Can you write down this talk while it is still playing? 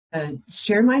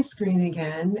share my screen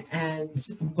again and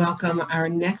welcome our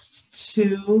next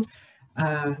two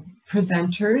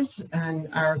presenters and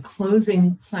our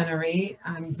closing plenary.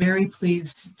 I'm very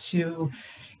pleased to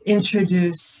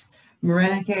introduce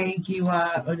Morenike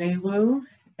Giwa-Onewu,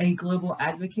 a global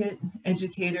advocate,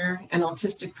 educator, and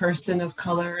autistic person of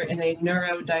color in a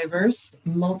neurodiverse,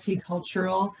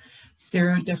 multicultural,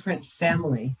 serodifferent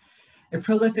family. A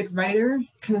prolific writer,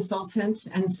 consultant,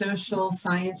 and social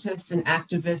scientist and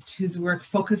activist whose work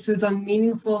focuses on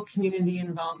meaningful community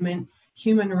involvement,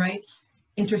 human rights,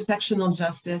 intersectional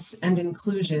justice, and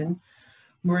inclusion.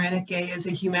 Morenike is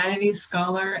a humanities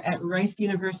scholar at Rice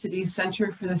University's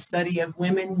Center for the Study of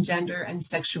Women, Gender, and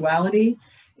Sexuality,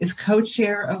 is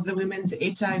co-chair of the Women's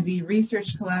HIV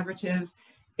Research Collaborative,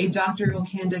 a doctoral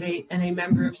candidate, and a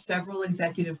member of several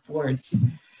executive boards.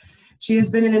 She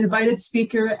has been an invited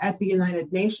speaker at the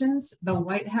United Nations, the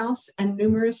White House, and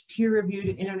numerous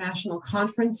peer-reviewed international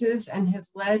conferences, and has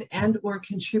led and/or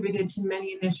contributed to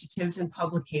many initiatives and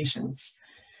publications.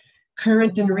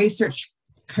 Current and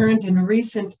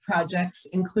recent projects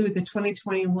include the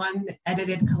 2021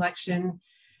 edited collection,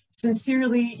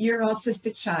 Sincerely, Your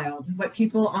Autistic Child, What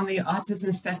People on the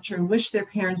Autism Spectrum Wish Their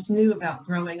Parents Knew About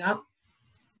Growing Up,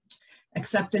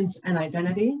 Acceptance and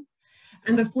Identity,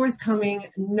 and the forthcoming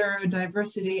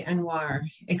Neurodiversity and Noir,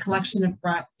 a collection of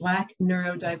Black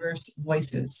neurodiverse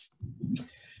voices.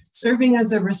 Serving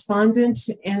as a respondent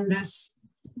in this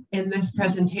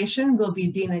presentation will be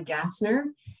Dina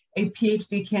Gassner, a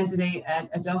PhD candidate at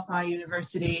Adelphi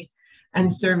University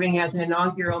and serving as an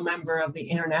inaugural member of the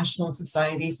International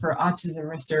Society for Autism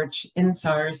Research,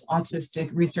 INSAR's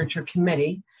Autistic Researcher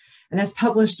Committee, and has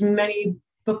published many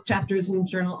book chapters and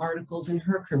journal articles in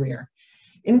her career.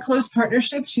 In close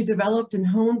partnership, she developed and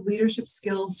honed leadership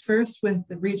skills first with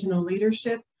the regional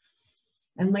leadership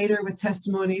and later with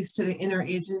testimonies to the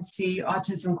Interagency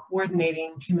Autism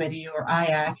Coordinating Committee, or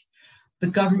IAC, the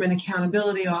Government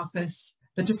Accountability Office,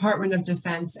 the Department of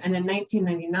Defense, and in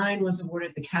 1999 was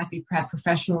awarded the Kathy Pratt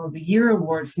Professional of the Year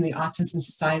Award from the Autism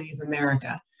Society of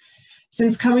America.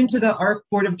 Since coming to the ARC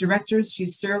Board of Directors, she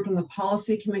served on the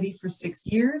Policy Committee for 6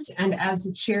 years and as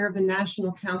the chair of the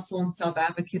National Council on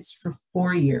Self-Advocates for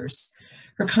 4 years.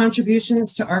 Her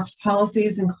contributions to ARC's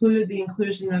policies included the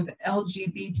inclusion of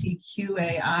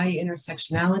LGBTQAI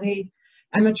intersectionality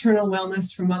and maternal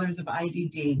wellness for mothers of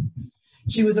IDD.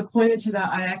 She was appointed to the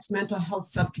IAC's Mental Health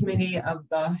Subcommittee of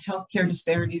the Healthcare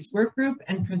Disparities Work Group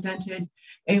and presented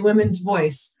A Women's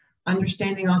Voice,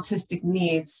 Understanding Autistic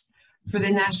Needs for the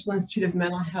National Institute of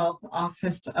Mental Health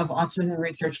Office of Autism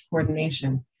Research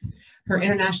Coordination. Her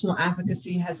international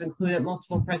advocacy has included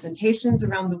multiple presentations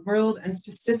around the world and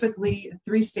specifically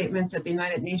 3 statements at the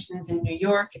United Nations in New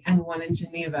York and 1 in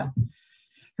Geneva.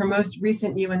 Her most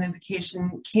recent UN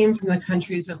invocation came from the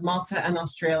countries of Malta and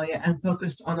Australia and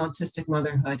focused on autistic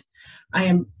motherhood. I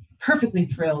am perfectly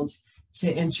thrilled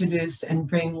to introduce and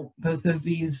bring both of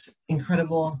these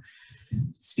incredible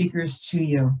speakers to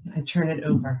you. I turn it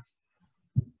over.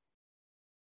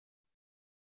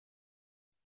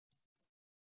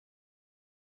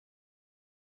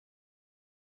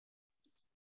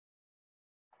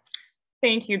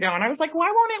 Thank you, Dawn. I was like,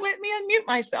 why won't it let me unmute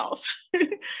myself?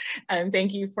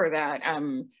 Thank you for that,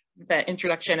 the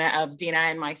introduction of Dina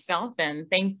and myself. And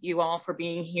thank you all for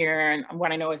being here. And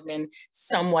what I know has been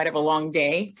somewhat of a long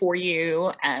day for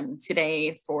you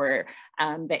today for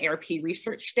the AIR-P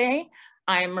Research Day.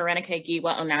 I'm Morenike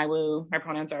Giwa-Onewu. My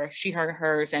pronouns are she, her,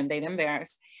 hers, and they, them,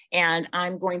 theirs. And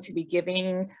I'm going to be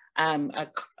giving a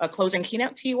closing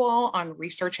keynote to you all on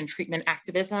research and treatment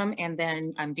activism. And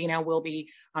then Dina will be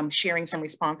sharing some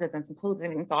responses and some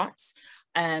closing thoughts.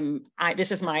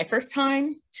 This is my first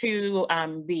time to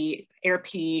the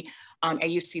AIR-P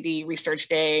AUCD Research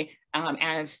Day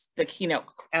as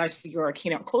your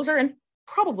keynote closer, and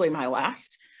probably my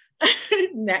last.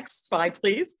 Next slide,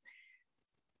 please.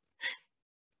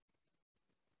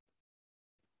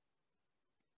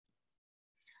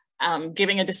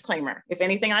 Giving a disclaimer. If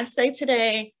anything I say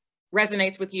today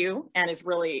resonates with you and is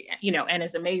really, and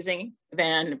is amazing,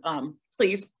 then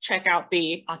please check out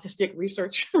the Autistic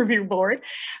Research Review Board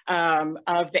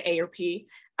of the AIR-P.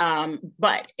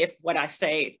 But if what I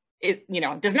say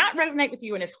does not resonate with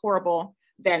you and is horrible,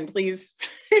 then please,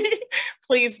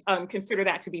 please consider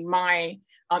that to be my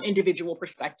individual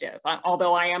perspective.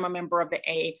 Although I am a member of the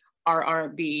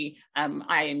AIR-B,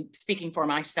 I'm speaking for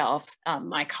myself.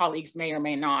 My colleagues may or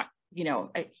may not,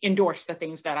 endorse the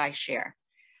things that I share.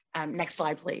 Next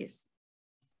slide, please.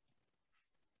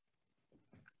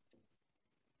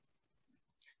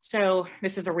 So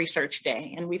this is a research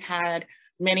day, and we've had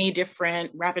many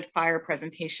different rapid fire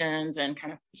presentations and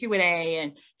kind of Q&A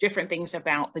and different things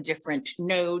about the different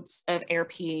nodes of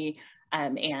AIR-P,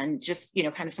 and just,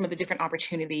 kind of some of the different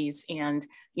opportunities and,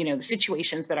 the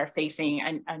situations that are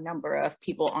facing a number of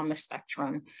people on the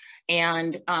spectrum.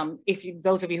 And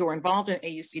those of you who are involved in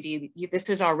AUCD, this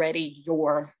is already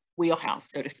your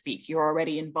wheelhouse, so to speak. You're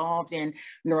already involved in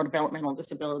neurodevelopmental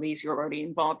disabilities. You're already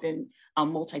involved in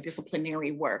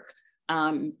multidisciplinary work.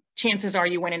 Chances are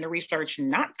you went into research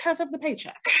not because of the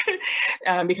paycheck,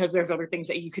 because there's other things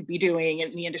that you could be doing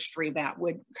in the industry that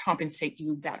would compensate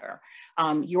you better.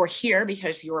 You're here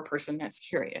because you're a person that's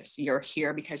curious. You're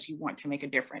here because you want to make a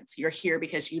difference. You're here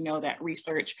because you know that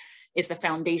research is the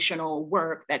foundational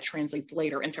work that translates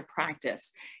later into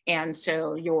practice. And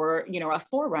so you're, a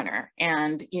forerunner,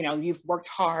 and, you've worked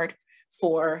hard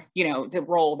for, the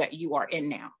role that you are in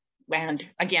now. And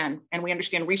again, and we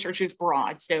understand research is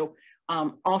broad. So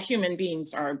all human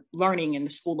beings are learning in the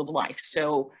school of life.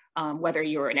 So whether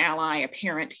you're an ally, a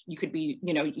parent, you could be,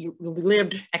 your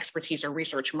lived expertise or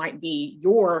research might be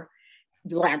your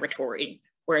laboratory,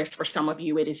 whereas for some of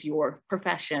you, it is your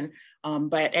profession.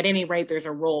 But at any rate, there's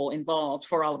a role involved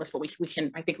for all of us, but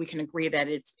I think we can agree that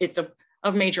it's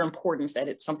of major importance, that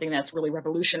it's something that's really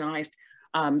revolutionized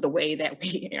the way that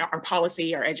our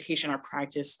policy, our education, our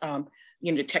practice,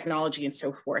 technology and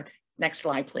so forth. Next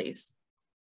slide, please.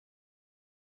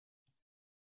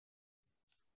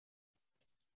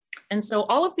 And so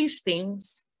all of these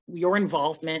things, your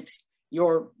involvement,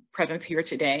 your presence here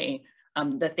today,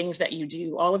 the things that you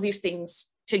do, all of these things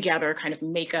together kind of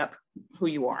make up who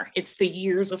you are. It's the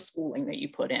years of schooling that you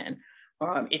put in.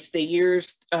 It's the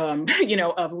years,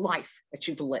 of life that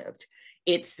you've lived.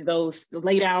 It's those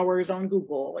late hours on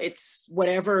Google. It's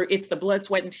whatever, it's the blood,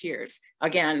 sweat, and tears.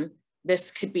 Again,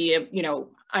 this could be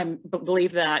I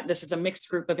believe that this is a mixed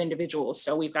group of individuals.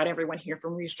 So we've got everyone here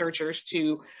from researchers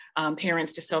to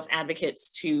parents to self-advocates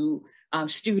to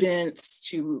students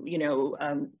to,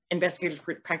 investigators,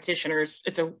 practitioners.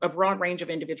 It's a broad range of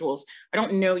individuals. I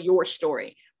don't know your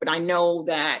story, but I know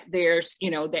that there's,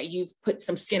 that you've put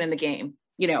some skin in the game,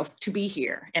 to be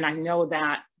here. And I know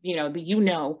that,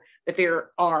 that there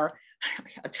are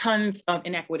tons of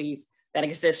inequities that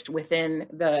exist within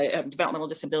the developmental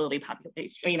disability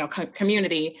population,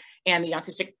 community, and the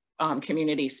autistic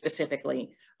community specifically,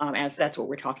 as that's what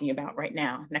we're talking about right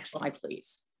now. Next slide,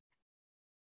 please.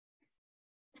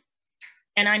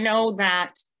 And I know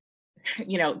that,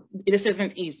 this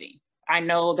isn't easy. I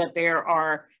know that there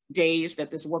are days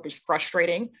that this work is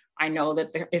frustrating. I know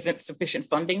that there isn't sufficient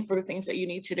funding for the things that you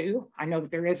need to do. I know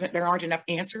that there aren't enough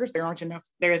answers.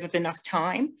 There isn't enough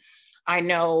time. I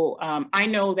know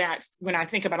that when I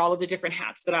think about all of the different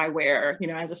hats that I wear,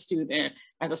 as a student,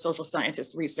 as a social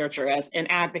scientist researcher, as an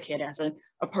advocate, as a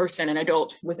person, an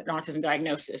adult with an autism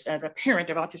diagnosis, as a parent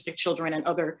of autistic children and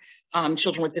other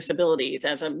children with disabilities,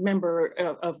 as a member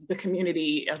of the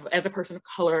community, as a person of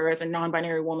color, as a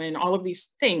non-binary woman, all of these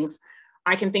things,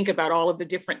 I can think about all of the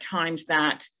different times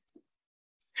that,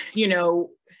 it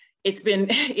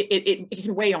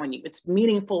can weigh on you. It's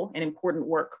meaningful and important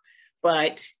work.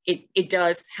 But it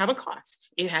does have a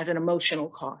cost. It has an emotional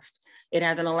cost. It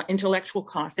has an intellectual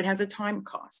cost. It has a time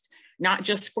cost, not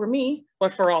just for me,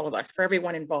 but for all of us, for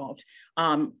everyone involved.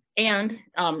 As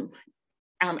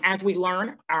we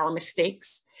learn our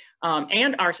mistakes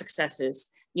and our successes,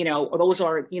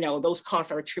 those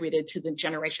costs are attributed to the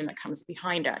generation that comes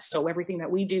behind us. So everything that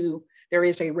we do, there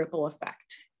is a ripple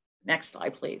effect. Next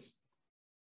slide, please.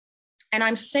 And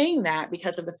I'm saying that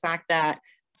because of the fact that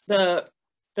the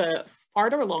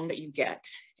farther along that you get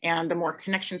and the more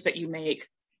connections that you make,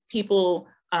 people,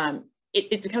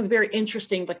 it becomes very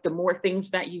interesting, like the more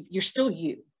things that you're still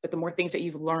you, but the more things that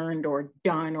you've learned or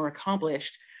done or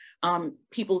accomplished,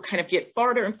 people kind of get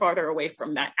farther and farther away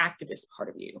from that activist part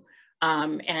of you.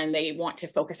 And they want to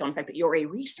focus on the fact that you're a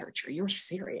researcher, you're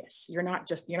serious. You're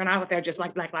not out there just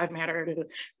like Black Lives Matter,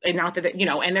 and not that,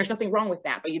 and there's nothing wrong with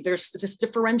that, but there's this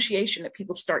differentiation that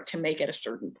people start to make at a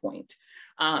certain point.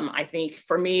 I think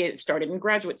for me, it started in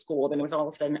graduate school, then it was all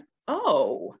of a sudden,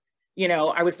 oh,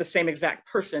 I was the same exact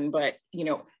person, but,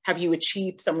 have you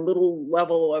achieved some little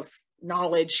level of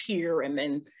knowledge here? And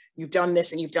then you've done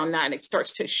this and you've done that, and it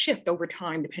starts to shift over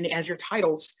time, depending as your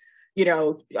titles,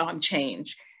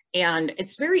 change. And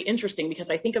it's very interesting because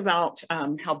I think about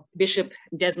how Bishop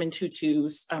Desmond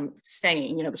Tutu's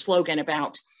saying, the slogan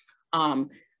about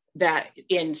that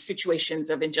in situations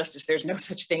of injustice, there's no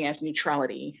such thing as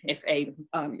neutrality. If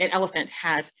an elephant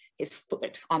has his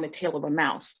foot on the tail of a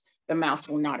mouse, the mouse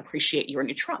will not appreciate your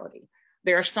neutrality.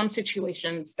 There are some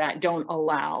situations that don't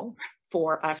allow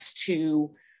for us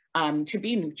to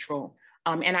be neutral.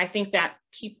 And I think that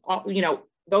people,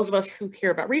 those of us who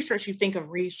hear about research, you think of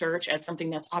research as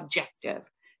something that's objective,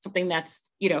 something that's,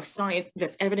 science,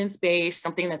 that's evidence-based,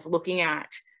 something that's looking at,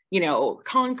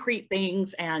 concrete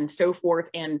things and so forth,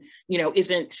 and,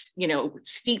 isn't,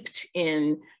 steeped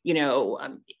in,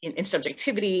 in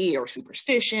subjectivity or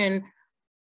superstition,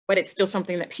 but it's still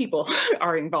something that people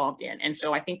are involved in. And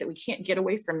so I think that we can't get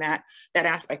away from that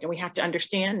aspect, and we have to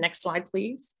understand, next slide,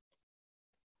 please,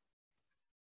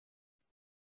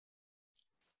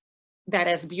 that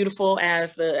as beautiful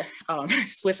as the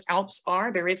Swiss Alps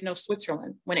are, there is no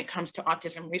Switzerland when it comes to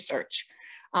autism research.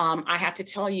 I have to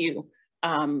tell you,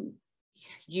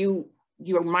 you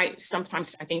might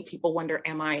sometimes, I think people wonder,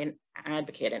 am I an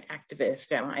advocate, an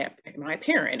activist? Am I a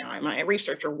parent? Am I a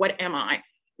researcher? What am I?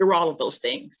 You're all of those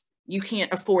things. You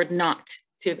can't afford not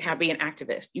to be an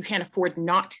activist. You can't afford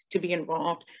not to be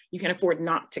involved. You can afford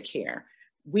not to care.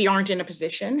 We aren't in a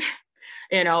position,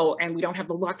 and we don't have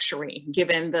the luxury,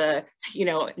 given the,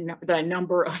 the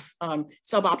number of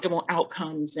suboptimal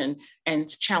outcomes and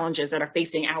challenges that are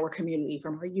facing our community,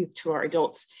 from our youth to our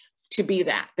adults, to be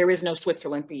that. There is no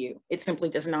Switzerland for you. It simply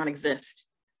does not exist.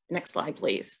 Next slide,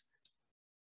 please.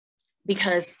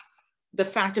 Because the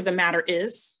fact of the matter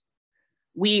is,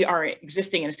 we are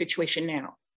existing in a situation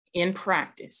now, in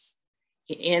practice,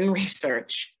 in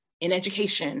research, in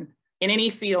education, in any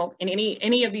field, in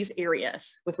any of these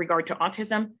areas with regard to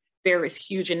autism, there is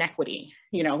huge inequity,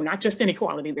 not just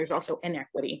inequality, there's also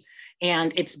inequity.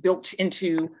 And it's built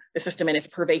into the system, and it's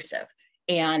pervasive.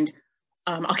 And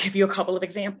I'll give you a couple of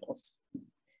examples.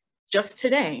 Just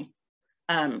today,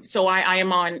 so I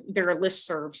am on, there are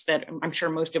listservs that I'm sure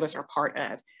most of us are part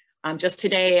of. Just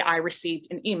today, I received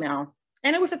an email,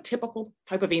 and it was a typical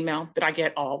type of email that I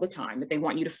get all the time, that they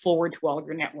want you to forward to all of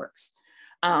your networks.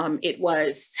 It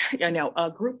was,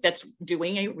 a group that's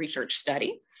doing a research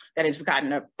study that has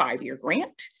gotten a 5-year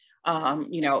grant,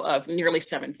 of nearly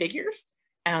 7 figures.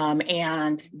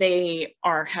 And they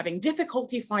are having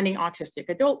difficulty finding autistic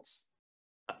adults,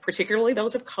 particularly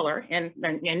those of color and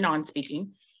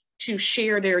non-speaking, to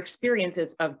share their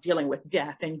experiences of dealing with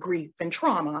death and grief and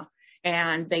trauma.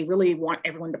 And they really want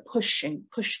everyone to push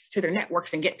to their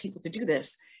networks and get people to do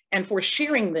this. And for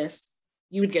sharing this,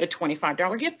 you would get a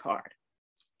 $25 gift card.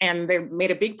 And they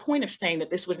made a big point of saying that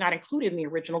this was not included in the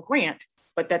original grant,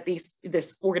 but that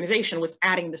this organization was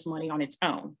adding this money on its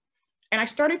own. And I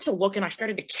started to look, and I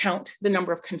started to count the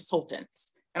number of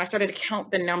consultants, and I started to count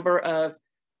the number of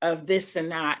this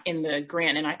and that in the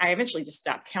grant. And I eventually just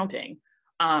stopped counting.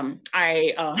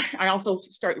 I also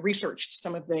researched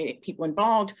some of the people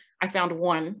involved. I found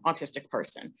one autistic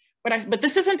person, but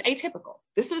this isn't atypical.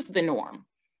 This is the norm.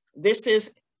 This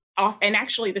is off, and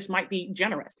actually this might be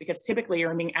generous, because typically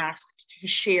you're being asked to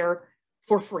share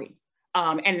for free.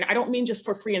 And I don't mean just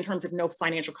for free in terms of no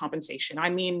financial compensation. I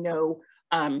mean no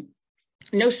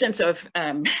sense of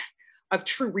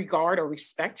true regard or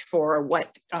respect for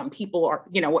what people are,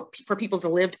 for people's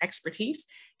lived expertise,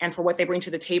 and for what they bring to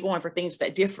the table, and for things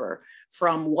that differ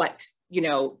from what,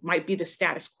 might be the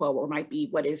status quo, or might be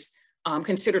what is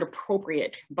considered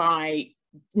appropriate by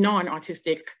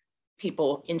non-autistic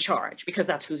people in charge, because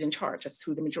that's who's in charge. That's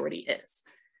who the majority is.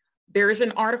 There is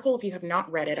an article, if you have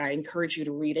not read it, I encourage you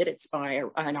to read it. It's by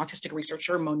an autistic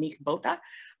researcher, Monique Bota,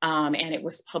 and it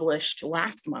was published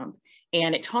last month.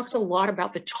 And it talks a lot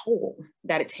about the toll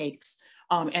that it takes,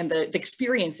 and the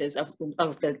experiences of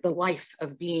the life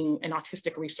of being an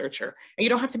autistic researcher. And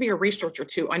you don't have to be a researcher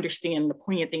to understand the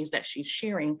poignant things that she's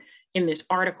sharing in this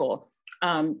article,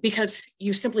 because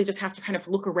you simply just have to kind of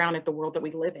look around at the world that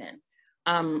we live in.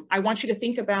 I want you to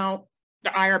think about the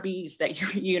IRBs that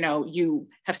you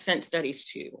have sent studies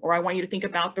to, or I want you to think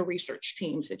about the research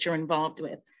teams that you're involved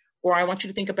with, or I want you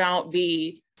to think about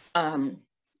the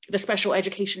special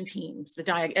education teams, the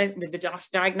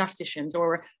diagnosticians,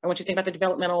 or I want you to think about the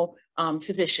developmental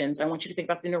physicians. I want you to think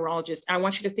about the neurologists. I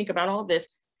want you to think about all of this.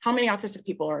 How many autistic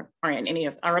people are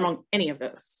among any of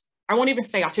those? I won't even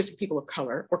say autistic people of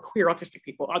color or queer autistic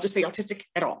people. I'll just say autistic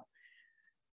at all.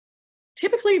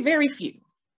 Typically very few.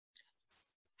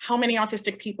 How many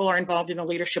autistic people are involved in the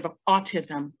leadership of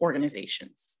autism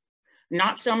organizations?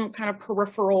 Not some kind of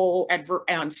peripheral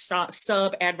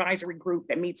sub-advisory group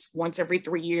that meets once every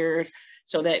 3 years,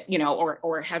 so that,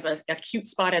 or has a cute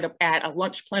spot at a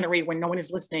lunch plenary when no one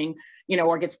is listening,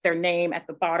 or gets their name at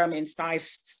the bottom in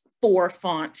size 4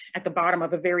 font at the bottom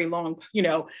of a very long,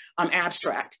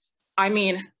 abstract. I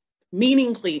mean,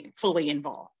 meaningfully fully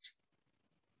involved.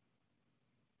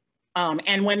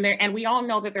 And we all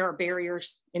know that there are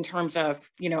barriers in terms of,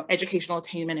 educational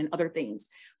attainment and other things,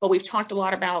 but we've talked a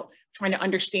lot about trying to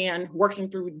understand, working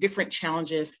through different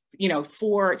challenges,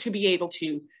 to be able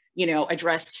to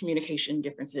address communication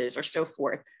differences or so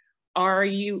forth. Are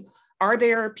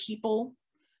there people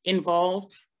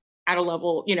involved at a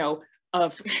level,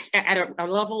 at a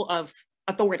level of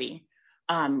authority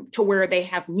to where they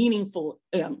have meaningful,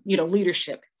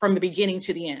 leadership from the beginning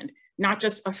to the end, not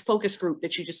just a focus group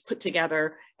that you just put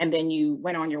together and then you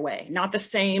went on your way, not the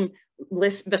same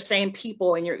list, the same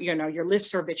people in your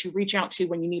listserv that you reach out to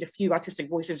when you need a few autistic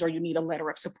voices or you need a letter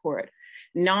of support,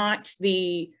 not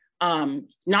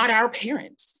our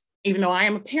parents, even though I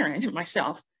am a parent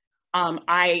myself.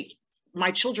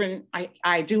 My children,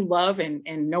 I do love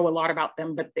and know a lot about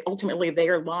them, but ultimately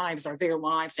their lives are their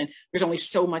lives. And there's only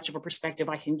so much of a perspective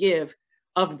I can give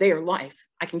of their life.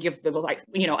 I can give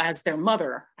as their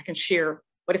mother, I can share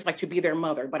what it's like to be their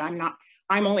mother, but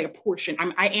I'm only a portion.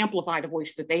 I amplify the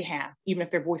voice that they have, even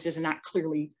if their voice is not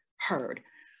clearly heard.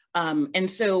 And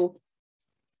so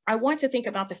I want to think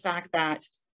about the fact that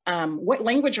what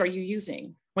language are you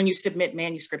using when you submit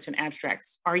manuscripts and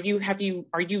abstracts? Are you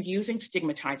using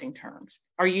stigmatizing terms?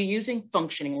 Are you using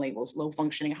functioning labels, low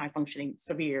functioning, high functioning,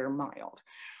 severe, mild?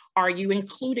 Are you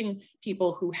including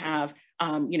people who have,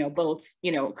 both,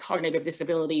 cognitive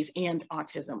disabilities and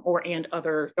autism and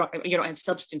other, and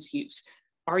substance use?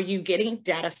 Are you getting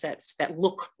data sets that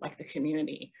look like the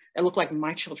community, that look like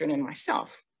my children and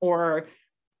myself? Or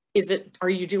are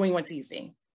you doing what's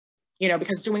easy?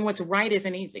 Because doing what's right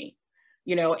isn't easy,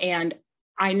 and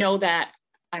I know that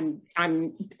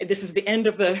this is the end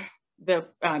of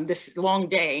this long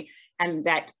day, and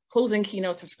that closing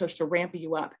keynotes are supposed to ramp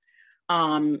you up.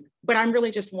 But I'm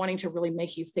really just wanting to really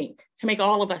make you think, to make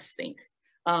all of us think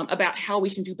about how we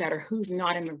can do better. Who's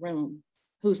not in the room?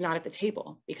 Who's not at the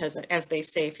table? Because as they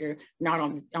say, if you're not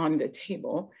on the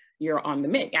table, you're on the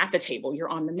menu. At the table, you're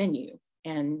on the menu.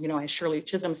 And as Shirley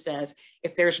Chisholm says,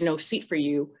 if there's no seat for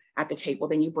you at the table,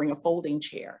 then you bring a folding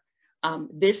chair.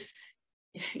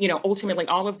 Ultimately,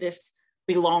 all of this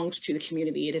belongs to the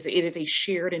community. It is a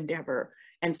shared endeavor.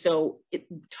 And so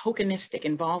tokenistic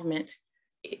involvement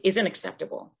isn't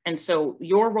acceptable. And so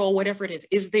your role, whatever it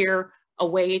is there a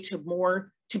way to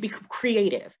be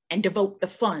creative and devote the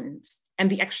funds and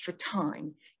the extra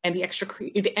time and the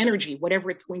energy, whatever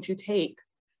it's going to take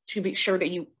to be sure that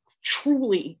you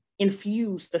truly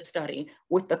infuse the study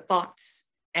with the thoughts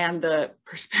and the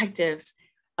perspectives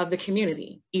of the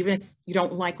community, even if you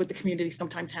don't like what the community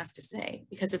sometimes has to say,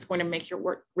 because it's going to make your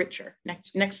work richer.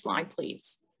 Next slide,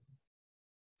 please.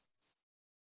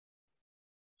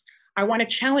 I want to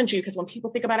challenge you, because when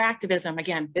people think about activism,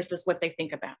 again, this is what they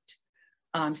think about.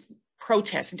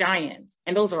 Protests, die-ins,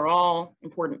 and those are all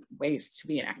important ways to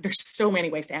be an activist. There's so many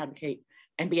ways to advocate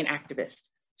and be an activist,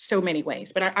 so many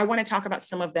ways. But I want to talk about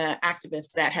some of the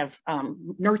activists that have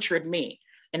nurtured me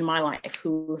in my life,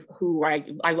 who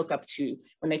I look up to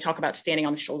when they talk about standing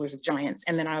on the shoulders of giants.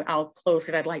 And then I'll close,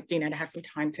 because I'd like Dina to have some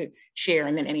time to share,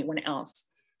 and then anyone else.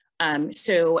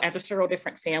 So as a Several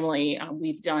Different Family,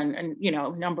 we've done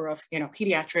a number of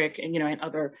pediatric and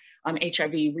other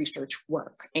HIV research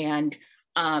work. And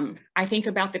I think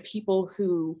about the people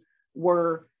who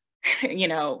were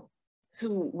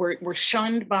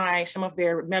shunned by some of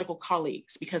their medical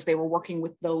colleagues because they were working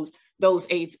with those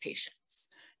AIDS patients,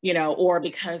 or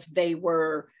because they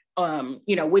were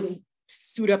wouldn't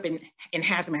suit up in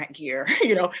hazmat gear,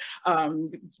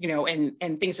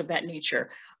 and things of that nature,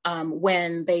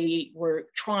 when they were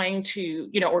trying to,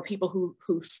 or people who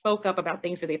spoke up about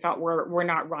things that they thought were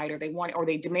not right, or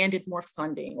they demanded more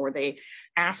funding, or they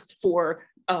asked for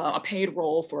a paid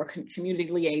role for a community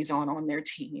liaison on their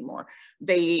team, or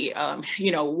they,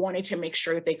 wanted to make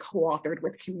sure that they co-authored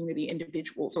with community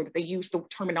individuals, or that they used the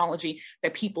terminology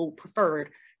that people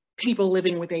preferred, people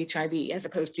living with HIV, as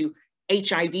opposed to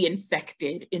HIV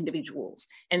infected individuals,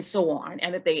 and so on,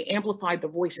 and that they amplified the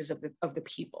voices of the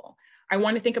people. I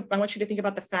want you to think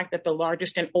about the fact that the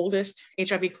largest and oldest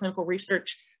HIV clinical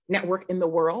research network in the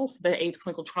world, the AIDS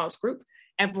Clinical Trials Group,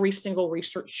 every single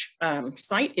research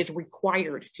site is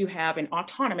required to have an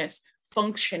autonomous,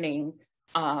 functioning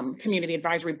community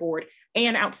advisory board,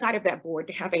 and outside of that board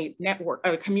to have a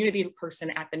community person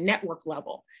at the network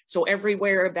level. So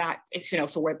everywhere that, if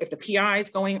the PI is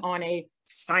going on a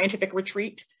scientific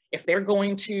retreat, if they're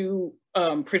going to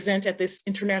present at this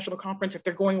international conference, if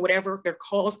they're going whatever, if they're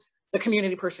calls, the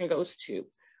community person goes to.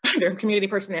 Their community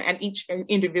person at each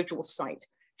individual site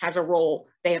has a role.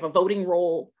 They have a voting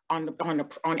role on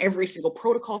every single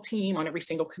protocol team, on every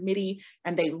single committee,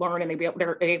 and they learn, and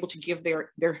they're able to give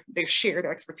their share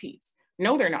their expertise.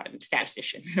 No, they're not a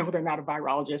statistician. No, they're not a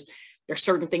virologist. There's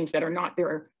certain things that are not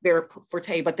their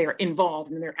forte, but they're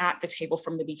involved and they're at the table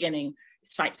from the beginning.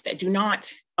 Sites that do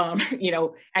not,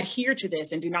 adhere to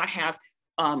this and do not have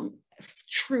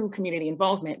true community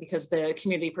involvement, because the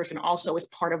community person also is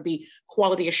part of the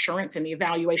quality assurance and the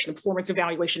evaluation, performance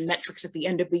evaluation metrics at the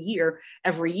end of the year,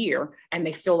 every year, and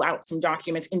they fill out some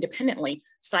documents independently,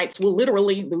 sites will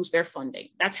literally lose their funding.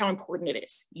 That's how important it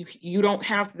is. You don't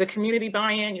have the community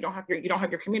buy-in, you don't have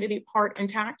your community part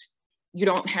intact, you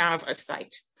don't have a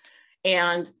site.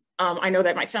 And I know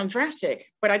that might sound drastic,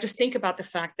 but I just think about the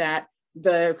fact that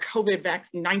the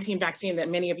COVID-19 vaccine that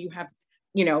many of you have,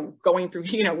 going through,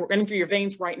 running through your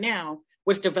veins right now,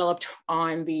 was developed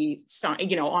on the,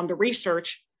 on the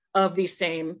research of these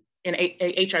same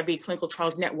HIV clinical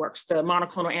trials networks, the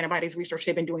monoclonal antibodies research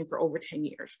they've been doing for over 10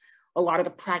 years. A lot of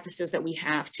the practices that we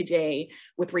have today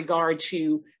with regard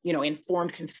to,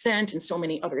 informed consent and so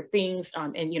many other things,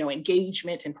 and,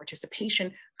 engagement and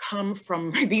participation come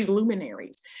from these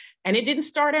luminaries. And it didn't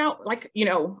start out like,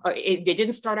 it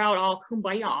didn't start out all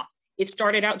kumbaya. It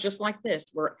started out just like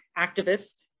this, where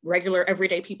activists, regular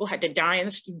everyday people had to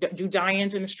do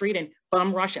die-ins in the street and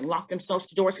bum rush and lock themselves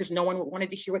to doors because no one wanted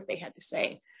to hear what they had to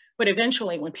say. But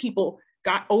eventually, when people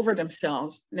got over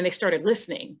themselves and they started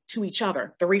listening to each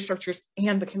other, the researchers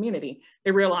and the community,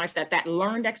 they realized that that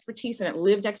learned expertise and that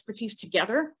lived expertise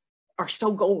together are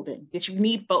so golden that you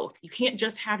need both. You can't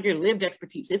just have your lived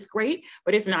expertise. It's great,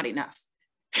 but it's not enough.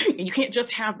 You can't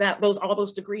just have all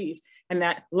those degrees and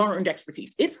that learned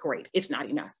expertise. It's great, it's not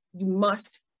enough. You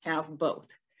must have both.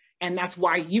 And that's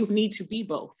why you need to be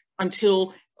both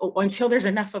until there's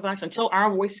enough of us, until our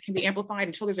voices can be amplified,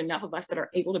 until there's enough of us that are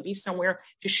able to be somewhere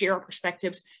to share our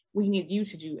perspectives. We need you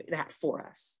to do that for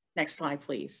us. Next slide,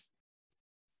 please.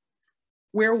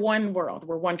 We're one world,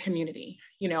 we're one community.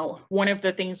 One of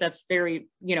the things that's very,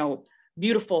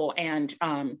 beautiful and,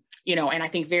 and I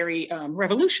think very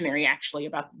revolutionary actually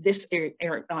about this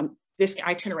this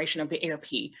iteration of the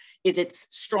AIR-P is its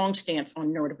strong stance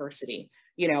on neurodiversity,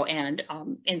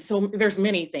 and so there's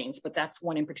many things, but that's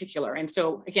one in particular. And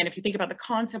so again, if you think about the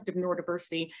concept of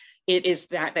neurodiversity, it is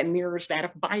that mirrors that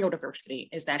of biodiversity,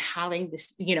 is that having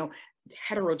this,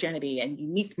 heterogeneity and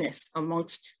uniqueness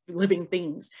amongst living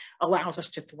things allows us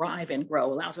to thrive and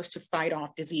grow, allows us to fight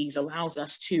off disease, allows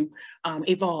us to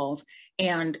evolve.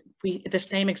 And the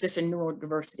same exists in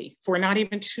neurodiversity. For not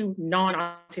even two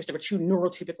non-autistic or two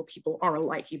neurotypical people are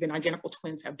alike. Even identical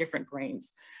twins have different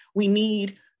brains. We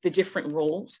need the different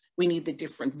roles. We need the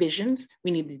different visions. We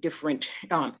need the different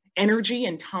energy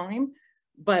and time,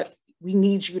 but we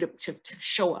need you to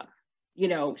show up,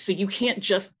 so you can't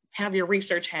just have your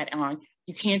research hat on.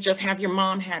 You can't just have your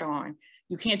mom hat on.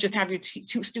 You can't just have your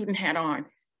student hat on.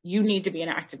 You need to be an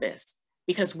activist,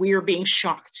 because we're being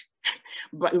shocked,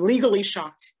 but legally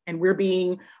shocked, and we're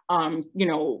being,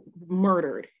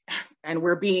 murdered, and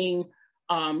we're being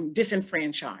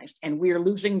disenfranchised, and we're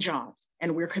losing jobs,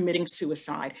 and we're committing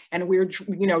suicide, and we're,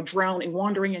 drowning,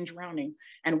 wandering and drowning,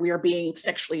 and we are being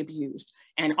sexually abused,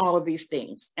 and all of these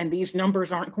things. And these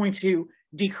numbers aren't going to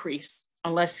decrease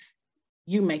unless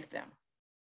you make them.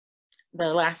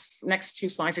 The next two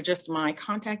slides are just my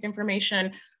contact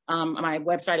information. My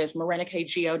website is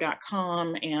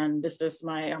morenakego.com, and this is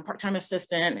my part-time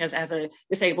assistant. As a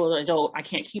disabled adult, I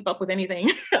can't keep up with anything.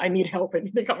 I need help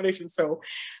and accommodation. So,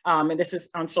 and this is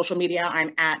on social media.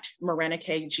 I'm at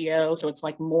morenakego, so it's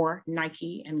like more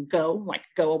Nike and go, like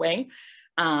go away.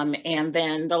 And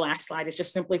then the last slide is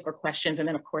just simply for questions. And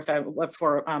then of course, I would love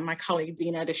for my colleague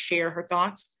Dina to share her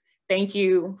thoughts. Thank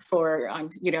you for,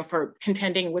 for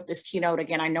contending with this keynote.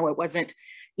 Again, I know it wasn't,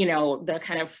 the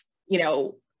kind of,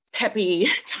 peppy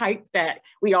type that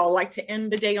we all like to end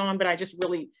the day on, but I just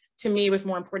really, to me, it was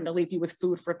more important to leave you with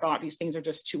food for thought. These things are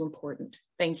just too important.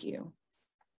 Thank you.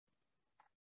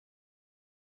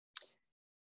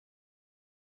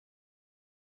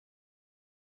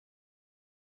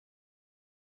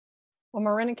 Well,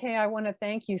 Morenake, I want to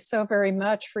thank you so very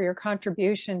much for your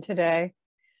contribution today.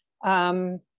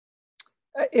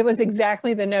 It was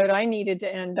exactly the note I needed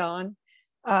to end on,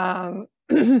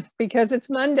 because it's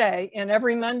Monday, and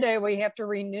every Monday we have to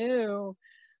renew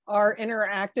our inner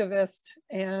activist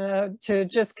to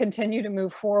just continue to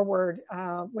move forward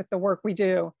with the work we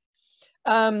do.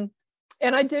 And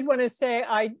I did want to say,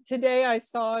 today I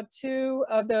saw 2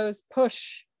 of those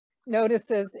push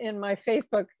notices in my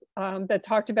Facebook that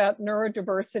talked about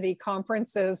neurodiversity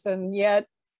conferences, and yet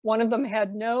one of them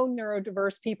had no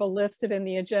neurodiverse people listed in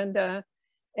the agenda,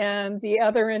 and the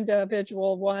other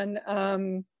individual one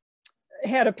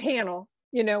had a panel,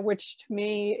 which to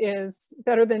me is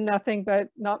better than nothing, but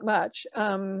not much.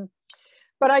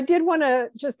 But I did want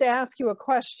to just ask you a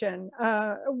question.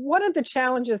 One of the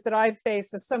challenges that I've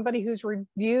faced as somebody who's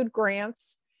reviewed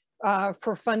grants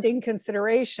for funding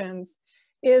considerations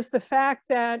is the fact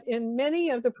that in many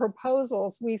of the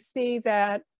proposals, we see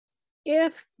that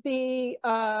if the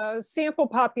sample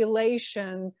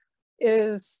population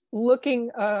is looking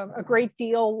a great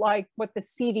deal like what the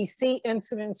CDC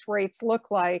incidence rates look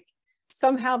like,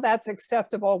 somehow that's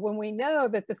acceptable when we know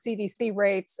that the CDC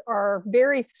rates are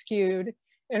very skewed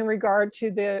in regard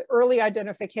to the early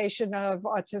identification of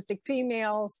autistic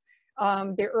females,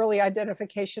 the early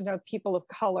identification of people of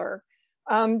color.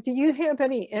 Do you have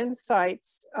any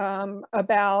insights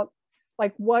about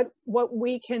like what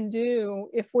we can do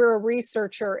if we're a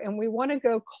researcher and we want to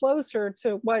go closer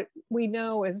to what we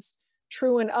know is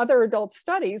true in other adult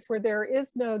studies where there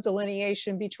is no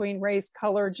delineation between race,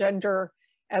 color, gender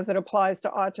as it applies to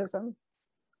autism?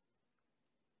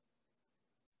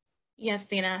 Yes,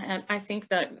 Dina, and I think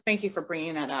that, thank you for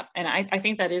bringing that up. And I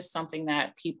think that is something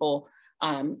that people,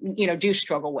 do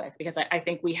struggle with, because I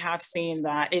think we have seen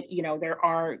that there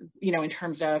are, in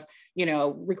terms of,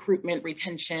 recruitment,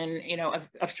 retention,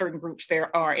 of certain groups,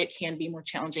 it can be more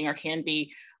challenging or can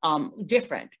be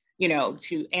different,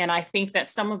 and I think that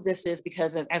some of this is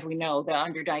because, as we know, the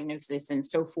underdiagnosis and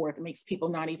so forth, it makes people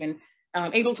not even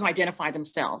able to identify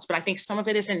themselves. But I think some of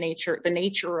it is the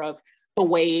nature of the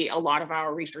way a lot of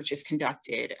our research is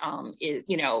conducted.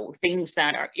 Things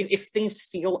that are, if things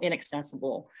feel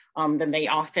inaccessible, then they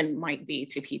often might be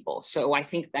to people. So I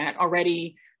think that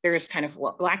already there's kind of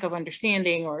lack of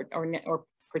understanding or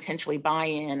potentially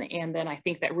buy-in. And then I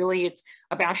think that really it's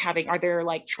about are there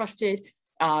like trusted,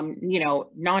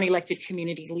 non-elected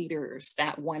community leaders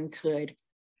that one could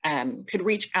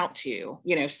reach out to,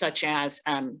 such as,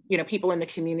 people in the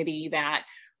community that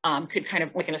could kind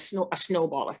of like in a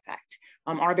snowball effect.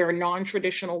 Are there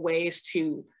non-traditional ways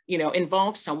to,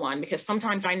 involve someone? Because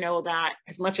sometimes I know that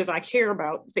as much as I care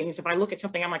about things, if I look at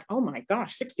something, I'm like, oh my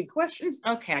gosh, 60 questions?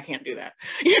 Okay, I can't do that.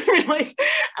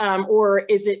 Or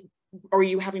is it, or are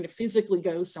you having to physically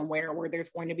go somewhere where there's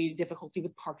going to be difficulty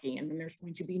with parking, and then there's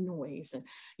going to be noise, and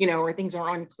or things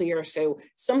are unclear. So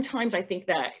sometimes I think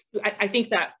that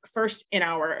first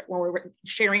when we're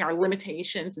sharing our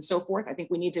limitations and so forth, I think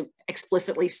we need to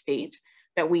explicitly state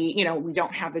that we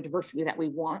don't have the diversity that we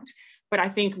want. But I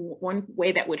think one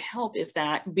way that would help is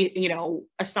that,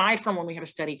 aside from when we have a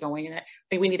study going, I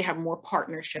think we need to have more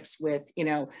partnerships with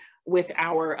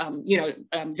our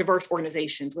diverse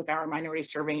organizations, with our minority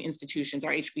serving institutions,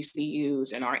 our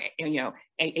HBCUs and our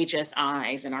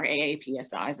HSIs and our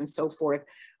AAPSIs and so forth,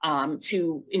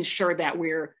 to ensure that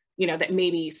we're that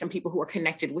maybe some people who are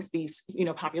connected with these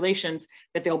populations,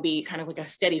 that there'll be kind of like a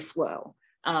steady flow.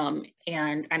 And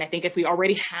I think if we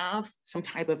already have some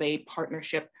type of a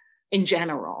partnership in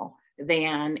general,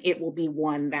 then it will be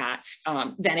one that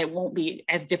then it won't be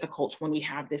as difficult when we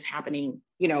have this happening,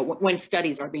 when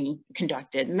studies are being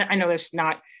conducted. And I know there's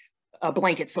not a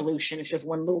blanket solution, it's just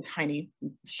one little tiny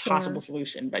possible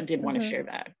solution, but I did want to share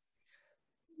that.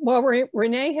 Well,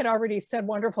 Renee had already said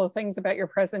wonderful things about your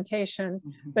presentation,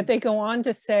 but they go on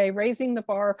to say, raising the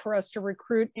bar for us to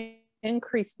recruit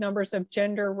increased numbers of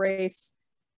gender, race,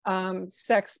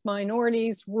 sex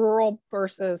minorities, rural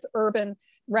versus urban,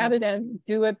 rather than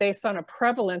do it based on a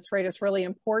prevalence rate is really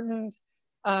important.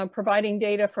 Providing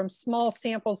data from small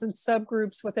samples and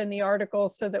subgroups within the article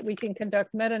so that we can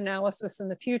conduct meta-analysis in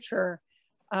the future,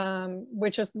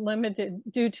 which is limited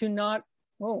due to not,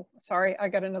 oh, sorry, I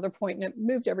got another point and it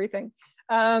moved everything.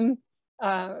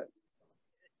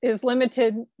 Is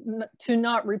limited to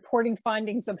not reporting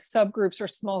findings of subgroups or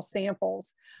small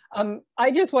samples.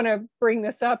 I just want to bring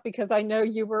this up because I know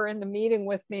you were in the meeting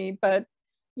with me, but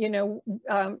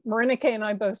Marinike and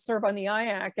I both serve on the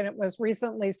IAC, and it was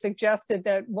recently suggested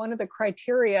that one of the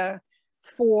criteria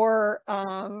for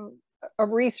a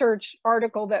research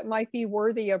article that might be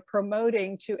worthy of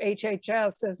promoting to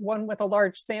HHS is one with a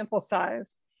large sample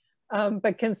size.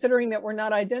 But considering that we're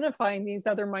not identifying these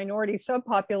other minority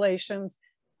subpopulations,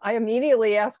 I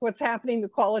immediately asked what's happening to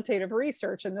qualitative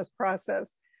research in this process.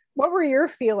 What were your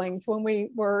feelings when we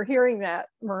were hearing that,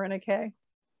 Marinike?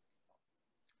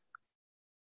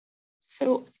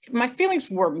 So my feelings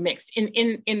were mixed.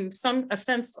 In a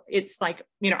sense, it's like,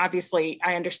 obviously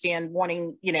I understand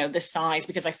wanting, the size,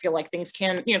 because I feel like things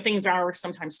can, things are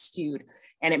sometimes skewed,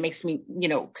 and it makes me,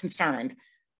 concerned.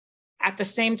 At the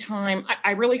same time,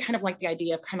 I really kind of like the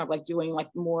idea of kind of like doing like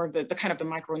more of the kind of the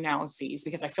micro analyses,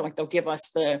 because I feel like they'll give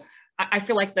us I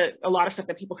feel like a lot of stuff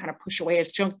that people kind of push away as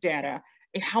junk data,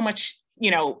 how much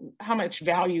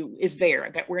value is there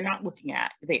that we're not looking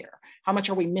at there? How much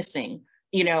are we missing?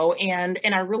 And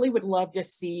I really would love to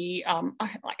see,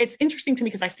 it's interesting to me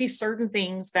because I see certain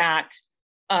things that,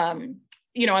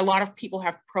 a lot of people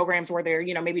have programs where they're,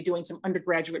 maybe doing some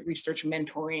undergraduate research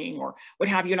mentoring or what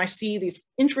have you. And I see these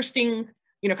interesting,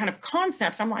 kind of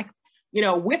concepts. I'm like, you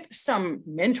know, with some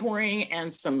mentoring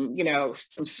and some, you know,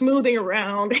 some smoothing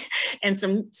around and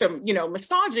some, you know,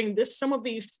 massaging, some of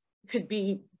these could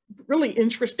be really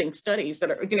interesting studies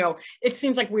that are, you know, it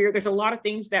seems like there's a lot of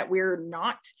things that we're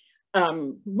not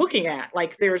looking at.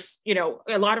 Like there's, you know,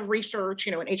 a lot of research,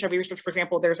 you know, in HIV research, for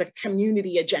example, there's a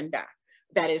community agenda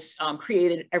that is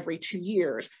created every 2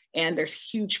 years. And there's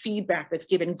huge feedback that's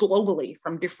given globally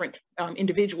from different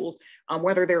individuals,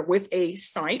 whether they're with a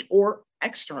site or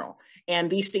external.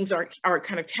 And these things are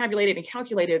kind of tabulated and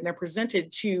calculated, and they're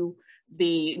presented to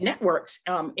the networks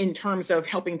in terms of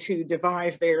helping to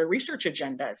devise their research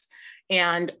agendas.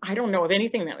 And I don't know of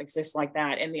anything that exists like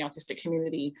that in the autistic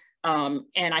community. And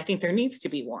I think there needs to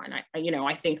be one.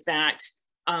 I think that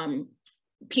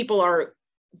people are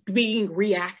being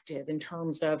reactive in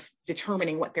terms of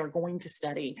determining what they're going to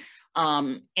study.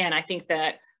 And I think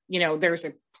that, you know, there's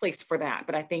a place for that,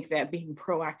 but I think that being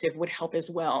proactive would help as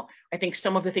well. I think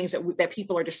some of the things that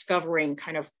people are discovering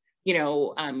kind of,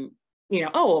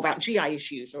 about GI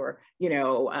issues or,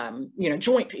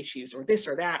 joint issues or this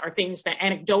or that are things that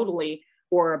anecdotally,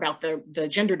 or about the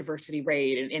gender diversity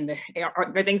rate and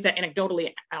the things that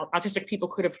anecdotally autistic people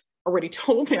could have already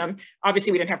told them.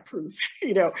 Obviously we didn't have proof,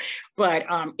 but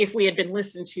if we had been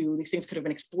listened to, these things could have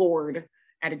been explored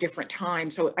at a different time.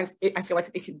 So I feel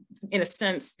like it could, in a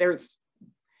sense,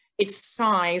 it's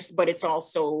size, but it's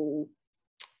also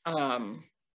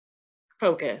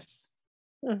focus.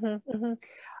 Mm-hmm, mm-hmm.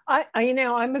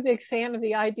 I'm a big fan of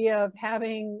the idea of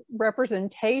having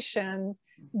representation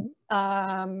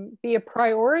be a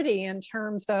priority in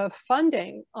terms of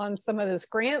funding on some of this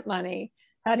grant money.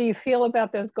 How do you feel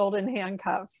about those golden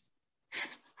handcuffs?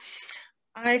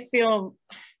 I feel,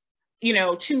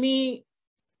 to me,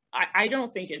 I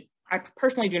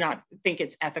personally do not think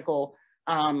it's ethical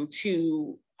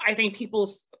I think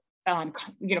people's,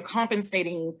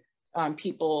 compensating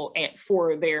people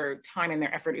for their time and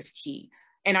their effort is key.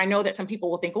 And I know that some people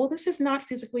will think, well, this is not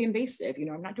physically invasive.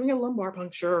 I'm not doing a lumbar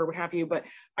puncture or what have you, but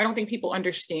I don't think people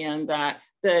understand that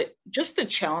just the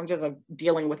challenges of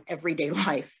dealing with everyday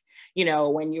life,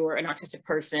 when you're an autistic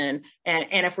person.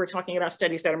 And if we're talking about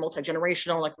studies that are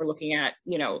multi-generational, like we're looking at,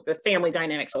 the family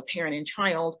dynamics of parent and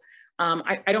child,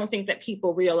 I don't think that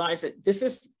people realize that this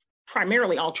is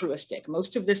primarily altruistic.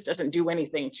 Most of this doesn't do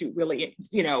anything to really,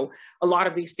 a lot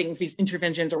of these things, these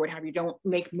interventions or what have you, don't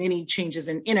make many changes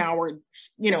in our,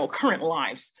 current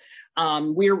lives.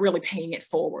 We're really paying it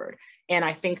forward. And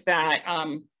I think that,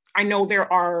 I know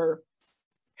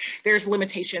there's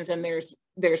limitations and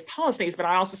there's policies, but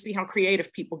I also see how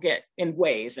creative people get in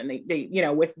ways, and they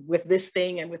with this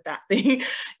thing and with that thing.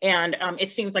 And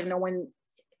it seems like no one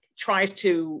tries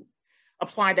to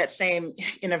apply that same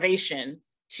innovation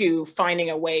to finding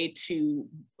a way to,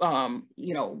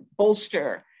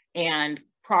 bolster and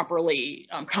properly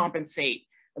compensate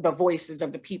the voices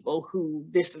of the people who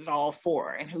this is all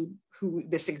for and who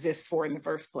this exists for in the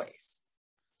first place.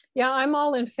 Yeah, I'm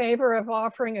all in favor of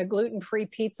offering a gluten-free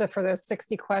pizza for those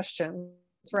 60 questions,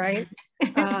 right?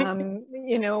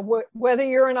 Whether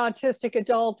you're an autistic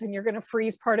adult and you're going to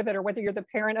freeze part of it, or whether you're the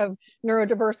parent of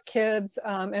neurodiverse kids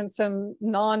and some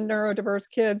non-neurodiverse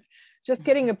kids, just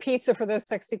getting a pizza for those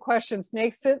 60 questions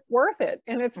makes it worth it.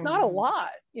 And it's not a lot,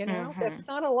 it's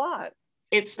not a lot.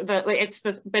 But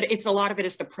it's a lot of it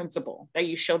is the principle that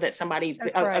you show that somebody's,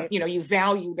 right. You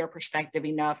value their perspective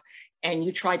enough, and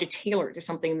you try to tailor it to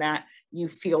something that you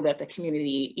feel that the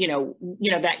community,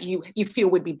 that you feel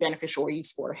would be beneficial or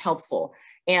useful or helpful.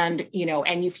 And,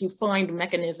 and if you find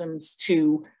mechanisms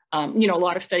to, a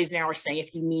lot of studies now are saying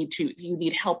if you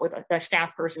need help with a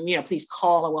staff person, please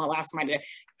call and we'll allow somebody to,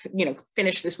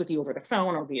 finish this with you over the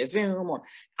phone or via Zoom, or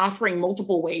offering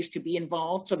multiple ways to be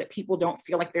involved so that people don't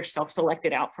feel like they're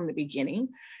self-selected out from the beginning.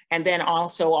 And then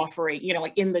also offering,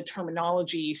 like in the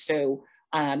terminology. So,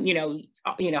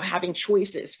 having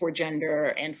choices for gender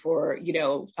and for,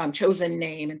 chosen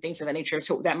name and things of that nature.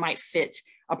 So that might fit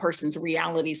a person's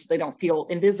reality so they don't feel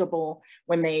invisible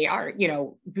when they are,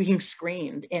 being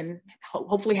screened, and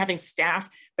hopefully having staff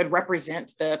that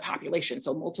represents the population.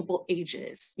 So multiple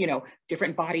ages,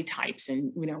 different body types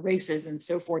and, races and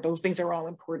so forth. Those things are all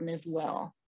important as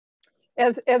well.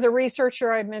 As a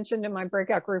researcher, I mentioned in my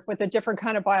breakout group, with a different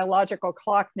kind of biological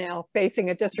clock now, facing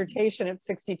a dissertation at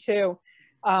 62,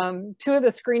 two of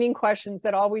the screening questions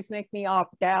that always make me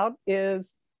opt out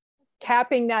is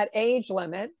capping that age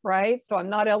limit, right? So I'm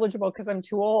not eligible because I'm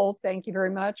too old, thank you very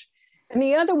much. And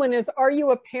the other one is, are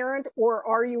you a parent or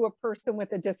are you a person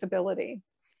with a disability?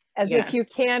 As yes. If you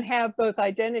can't have both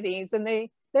identities. And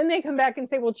then they come back and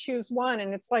say, well, choose one.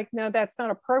 And it's like, no, that's not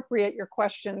appropriate. Your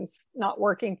question's not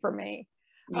working for me.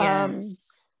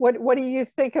 Yes. What do you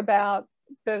think about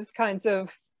those kinds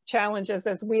of challenges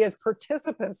as we as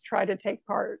participants try to take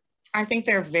part? I think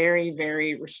they're very,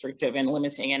 very restrictive and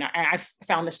limiting. And I've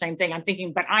found the same thing. I'm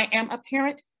thinking, but I am a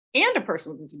parent and a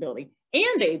person with disability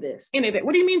and a this and a that.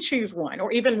 What do you mean choose one?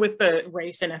 Or even with the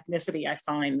race and ethnicity, I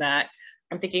find that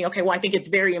I'm thinking, okay, well, I think it's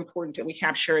very important that we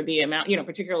capture the amount,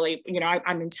 particularly,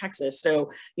 I'm in Texas.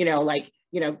 So,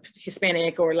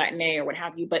 Hispanic or Latina or what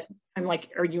have you, but I'm like,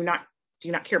 do you not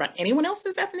care about anyone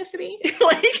else's ethnicity?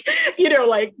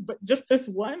 But just this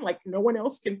one, like no one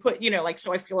else can put,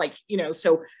 so I feel like,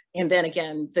 and then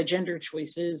again, the gender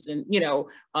choices and,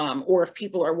 or if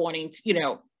people are wanting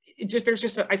to,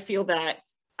 I feel that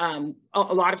a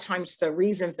lot of times the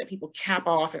reasons that people cap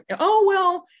off,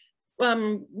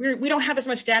 we don't have as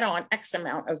much data on X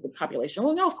amount of the population.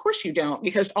 Well, no, of course you don't,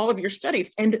 because all of your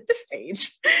studies end at this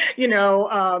stage,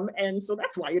 and so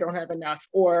that's why you don't have enough.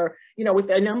 Or,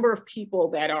 with a number of people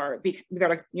that are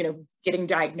getting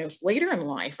diagnosed later in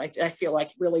life, I feel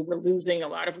like really we're losing a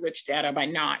lot of rich data by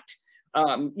not,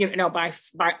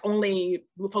 by only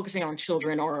focusing on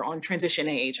children or on transition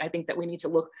age. I think that we need to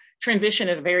look, transition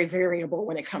is very variable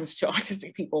when it comes to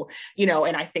autistic people,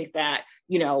 and I think that,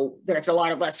 there's a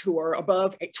lot of us who are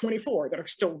above 24 that are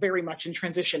still very much in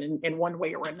transition in one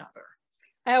way or another.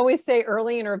 I always say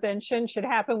early intervention should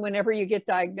happen whenever you get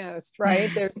diagnosed,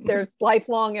 right? There's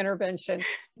lifelong intervention.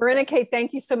 Marinike,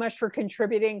 thank you so much for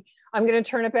contributing. I'm going to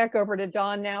turn it back over to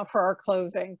Dawn now for our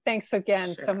closing. Thanks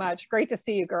again so much. Great to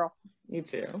see you, girl. You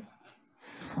too.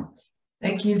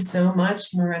 Thank you so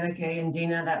much, Marinike and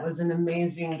Dina. That was an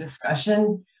amazing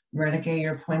discussion. Marinike,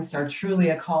 your points are truly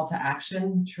a call to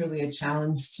action, truly a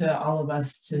challenge to all of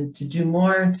us to do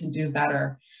more, to do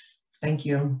better. Thank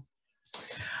you.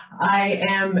 I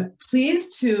am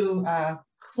pleased to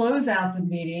close out the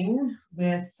meeting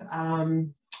with,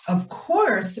 of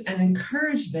course, an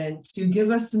encouragement to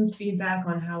give us some feedback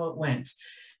on how it went.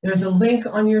 There's a link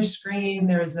on your screen.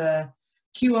 There's a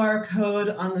QR code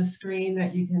on the screen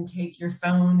that you can take your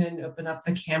phone and open up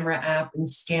the camera app and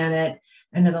scan it,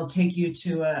 and it'll take you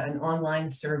to an online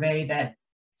survey that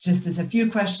just is a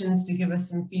few questions to give us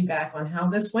some feedback on how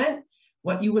this went,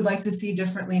 what you would like to see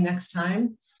differently next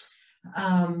time.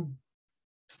 I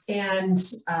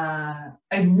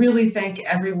really thank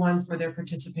everyone for their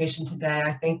participation today.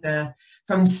 I think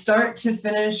from start to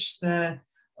finish, the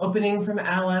opening from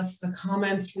Alice, the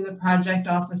comments from the project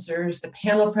officers, the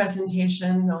panel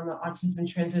presentation on the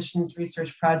Autism Transitions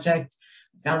Research Project.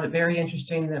 I found it very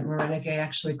interesting that Marinike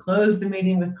actually closed the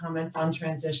meeting with comments on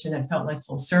transition. It felt like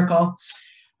full circle.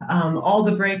 All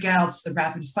the breakouts, the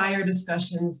rapid fire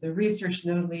discussions, the research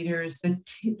node leaders, the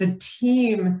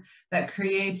team that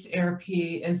creates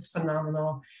AIR-P is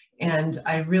phenomenal. And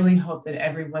I really hope that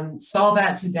everyone saw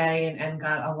that today and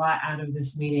got a lot out of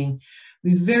this meeting.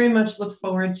 We very much look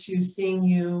forward to seeing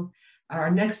you. Our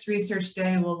next research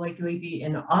day will likely be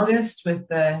in August with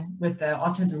the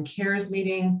Autism Cares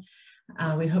meeting.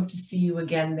 We hope to see you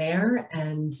again there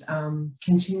and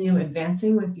continue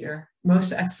advancing with your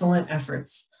most excellent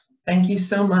efforts. Thank you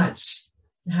so much.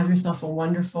 Have yourself a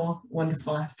wonderful,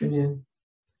 wonderful afternoon.